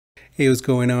Hey, what's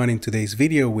going on? In today's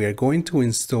video, we are going to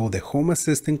install the Home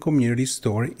Assistant Community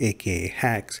Store, aka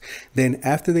HACS. Then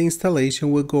after the installation,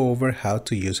 we'll go over how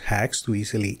to use HACS to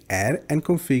easily add and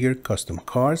configure custom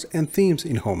cards and themes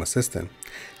in Home Assistant.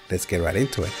 Let's get right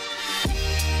into it.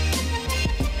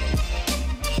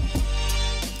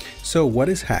 So what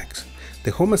is HACS?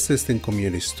 The Home Assistant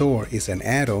Community Store is an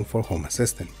add-on for Home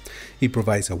Assistant. It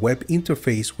provides a web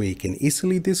interface where you can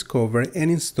easily discover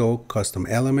and install custom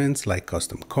elements like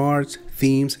custom cards,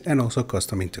 themes, and also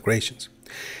custom integrations.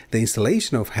 The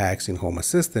installation of HACS in Home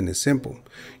Assistant is simple.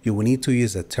 You will need to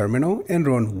use a terminal and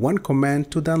run one command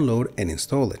to download and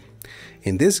install it.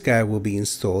 In this guide, we'll be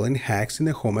installing HACS in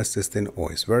the Home Assistant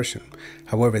OS version.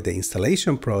 However, the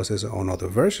installation process on other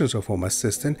versions of Home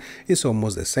Assistant is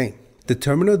almost the same. The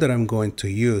terminal that I'm going to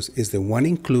use is the one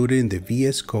included in the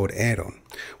VS Code add-on.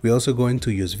 We're also going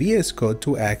to use VS Code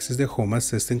to access the Home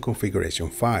Assistant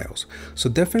configuration files, so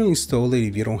definitely install it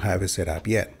if you don't have it set up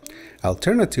yet.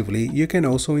 Alternatively, you can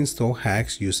also install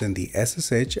HACS using the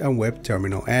SSH and Web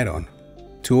Terminal add-on.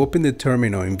 To open the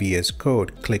terminal in VS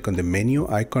Code, click on the menu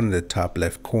icon in the top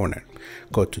left corner.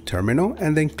 Go to Terminal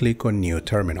and then click on New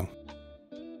Terminal.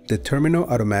 The terminal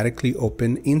automatically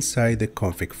opens inside the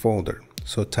config folder.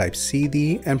 So type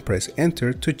cd and press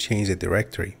enter to change the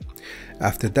directory.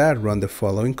 After that, run the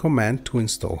following command to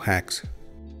install HACS.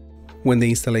 When the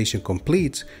installation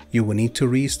completes, you will need to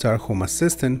restart Home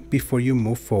Assistant before you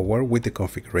move forward with the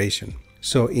configuration.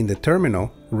 So in the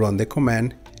terminal, run the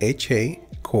command HA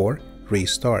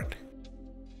restart.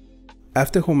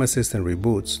 After Home Assistant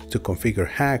reboots, to configure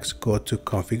HACS, go to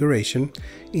Configuration,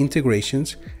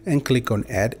 Integrations, and click on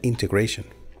Add Integration.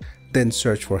 Then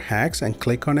search for HACS and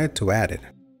click on it to add it.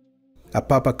 A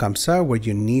pop-up comes out where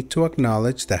you need to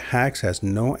acknowledge that HACS has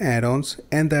no add-ons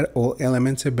and that all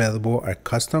elements available are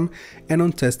custom and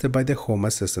untested by the Home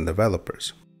Assistant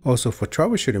developers. Also, for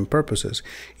troubleshooting purposes,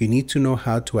 you need to know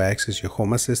how to access your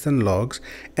Home Assistant logs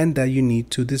and that you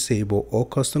need to disable all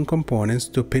custom components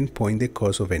to pinpoint the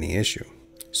cause of any issue.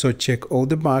 So check all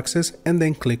the boxes and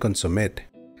then click on Submit.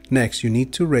 Next, you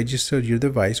need to register your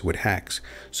device with HACS,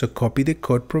 so copy the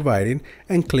code provided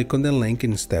and click on the link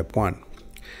in step 1.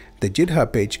 The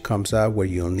GitHub page comes out where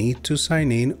you'll need to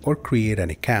sign in or create an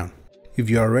account. If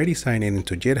you already signed in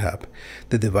into GitHub,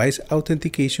 the device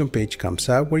authentication page comes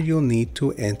out where you'll need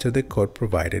to enter the code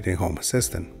provided in Home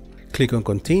Assistant. Click on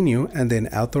Continue and then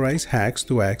authorize HACS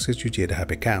to access your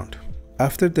GitHub account.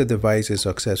 After the device is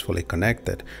successfully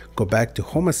connected, go back to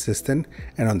Home Assistant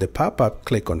and on the pop-up,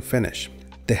 click on Finish.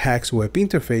 The HACS web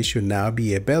interface should now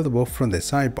be available from the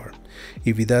sidebar.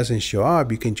 If it doesn't show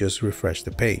up, you can just refresh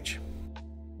the page.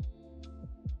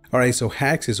 Alright, so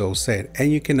HACS is all set and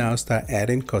you can now start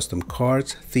adding custom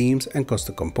cards, themes, and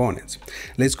custom components.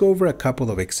 Let's go over a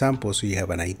couple of examples so you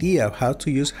have an idea of how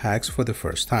to use HACS for the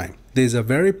first time. There's a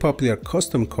very popular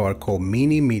custom card called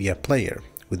Mini Media Player.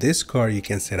 With this card, you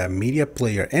can set up media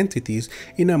player entities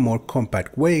in a more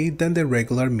compact way than the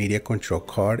regular media control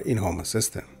card in Home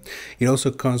Assistant. It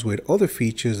also comes with other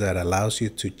features that allows you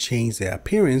to change the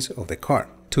appearance of the card.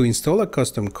 To install a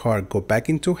custom card, go back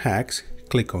into HACS,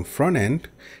 click on Front End,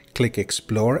 click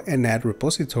Explore and Add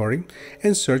Repository,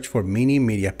 and search for Mini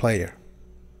Media Player.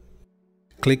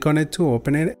 Click on it to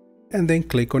open it, and then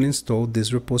click on Install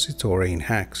this repository in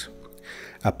HACS.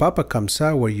 A pop-up comes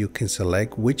out where you can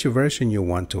select which version you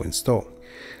want to install.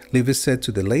 Leave it set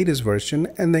to the latest version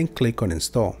and then click on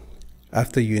Install.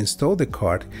 After you install the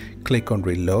card, click on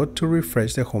Reload to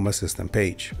refresh the Home Assistant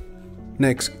page.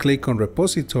 Next, click on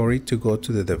Repository to go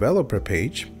to the developer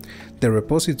page. The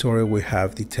repository will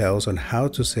have details on how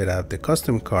to set up the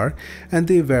custom card and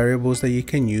the variables that you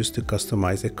can use to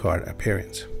customize the card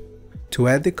appearance. To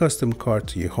add the custom card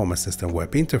to your Home Assistant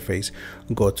web interface,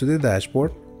 go to the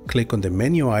dashboard, click on the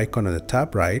menu icon on the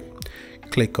top right,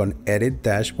 click on Edit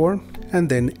Dashboard, and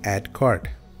then Add Card.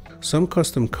 Some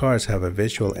custom cards have a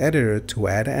visual editor to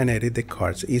add and edit the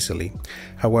cards easily.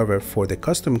 However, for the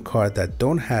custom card that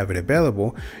don't have it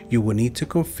available, you will need to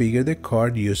configure the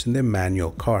card using the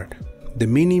manual card. The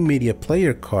Mini Media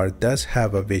Player card does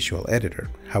have a visual editor.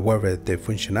 However, the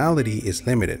functionality is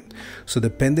limited. So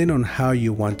depending on how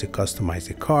you want to customize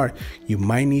the card, you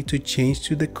might need to change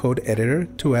to the code editor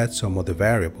to add some of the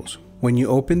variables. When you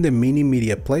open the Mini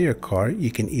Media Player card,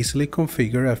 you can easily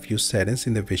configure a few settings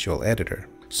in the visual editor.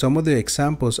 Some of the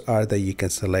examples are that you can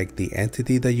select the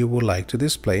entity that you would like to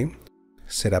display,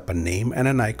 set up a name and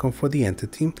an icon for the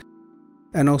entity,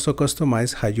 and also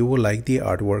customize how you would like the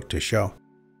artwork to show.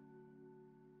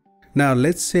 Now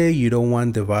let's say you don't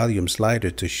want the volume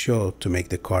slider to show to make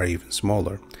the card even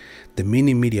smaller. The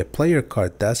mini media player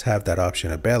card does have that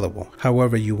option available.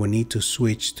 However, you will need to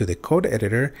switch to the code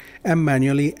editor and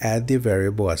manually add the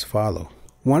variable as follows.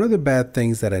 One of the bad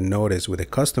things that I noticed with a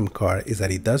custom card is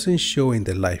that it doesn't show in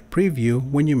the live preview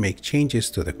when you make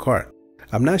changes to the card.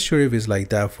 I'm not sure if it's like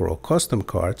that for all custom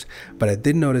cards, but I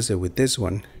did notice it with this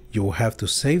one. You will have to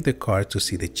save the card to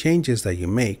see the changes that you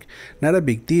make. Not a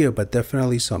big deal, but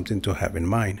definitely something to have in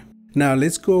mind. Now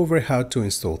let's go over how to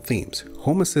install themes.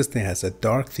 Home Assistant has a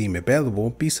dark theme available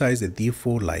besides the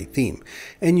default light theme,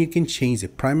 and you can change the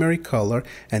primary color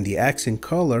and the accent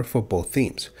color for both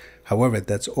themes. However,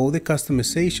 that's all the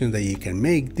customization that you can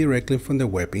make directly from the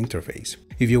web interface.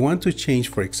 If you want to change,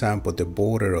 for example, the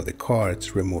border of the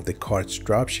cards, remove the card's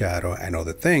drop shadow and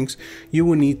other things, you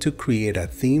will need to create a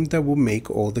theme that will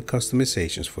make all the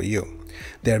customizations for you.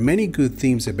 There are many good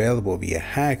themes available via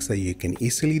HACS that you can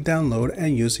easily download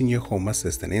and use in your Home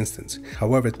Assistant instance.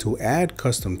 However, to add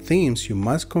custom themes, you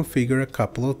must configure a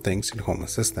couple of things in Home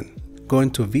Assistant. Go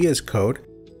into VS Code,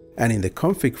 and in the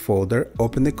config folder,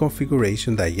 open the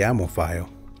configuration.yaml file.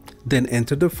 Then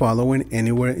enter the following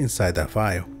anywhere inside that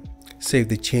file. Save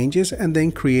the changes and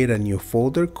then create a new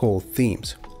folder called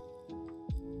Themes.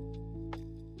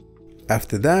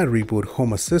 After that, reboot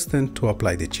Home Assistant to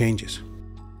apply the changes.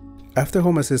 After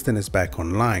Home Assistant is back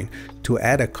online, to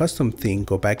add a custom theme,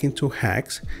 go back into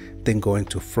HACS, then go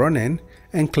into Front End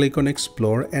and click on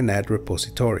Explore and Add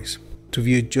Repositories. To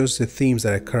view just the themes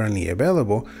that are currently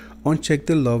available, uncheck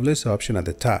the Loveless option at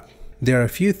the top. There are a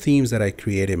few themes that I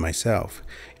created myself.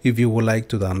 If you would like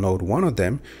to download one of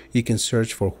them, you can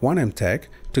search for 1mtech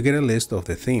to get a list of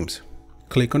the themes.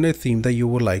 Click on the theme that you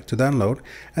would like to download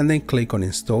and then click on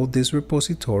Install this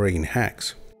repository in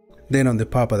HACS. Then on the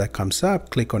pop-up that comes up,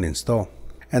 click on Install.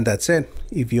 And that's it.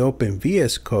 If you open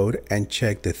VS Code and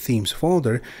check the Themes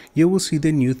folder, you will see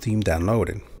the new theme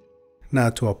downloaded. Now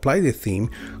to apply the theme,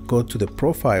 go to the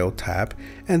Profile tab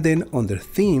and then under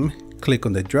Theme, click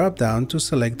on the drop down to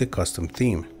select the custom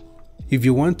theme. If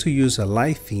you want to use a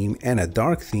light theme and a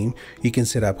dark theme, you can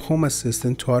set up Home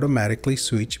Assistant to automatically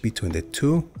switch between the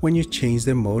two when you change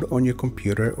the mode on your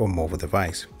computer or mobile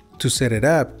device. To set it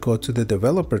up, go to the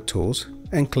Developer Tools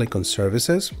and click on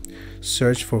Services,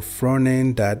 search for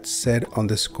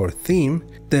frontend.set_theme,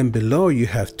 then below you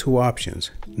have two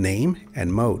options, Name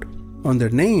and Mode. Under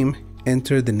Name,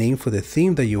 enter the name for the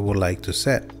theme that you would like to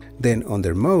set. Then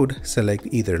under Mode, select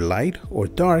either light or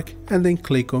dark and then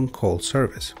click on Call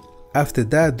Service. After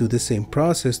that, do the same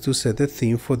process to set the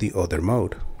theme for the other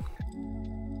mode.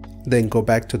 Then go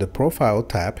back to the Profile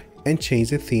tab and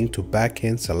change the theme to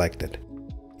Backend Selected.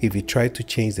 If you try to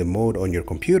change the mode on your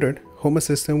computer, Home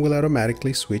Assistant will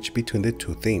automatically switch between the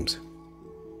two themes.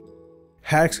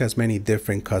 HACS has many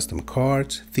different custom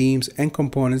cards, themes, and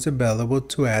components available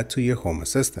to add to your Home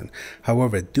Assistant.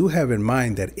 However, do have in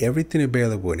mind that everything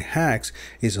available in HACS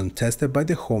is untested by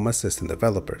the Home Assistant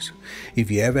developers. If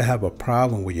you ever have a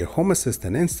problem with your Home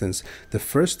Assistant instance, the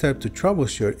first step to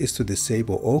troubleshoot is to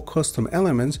disable all custom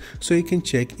elements so you can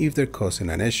check if they're causing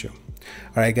an issue.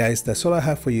 Alright guys, that's all I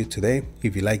have for you today.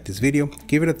 If you like this video,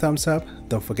 give it a thumbs up.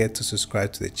 Don't forget to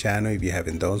subscribe to the channel if you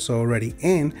haven't done so already,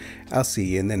 and I'll see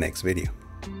you in the next video.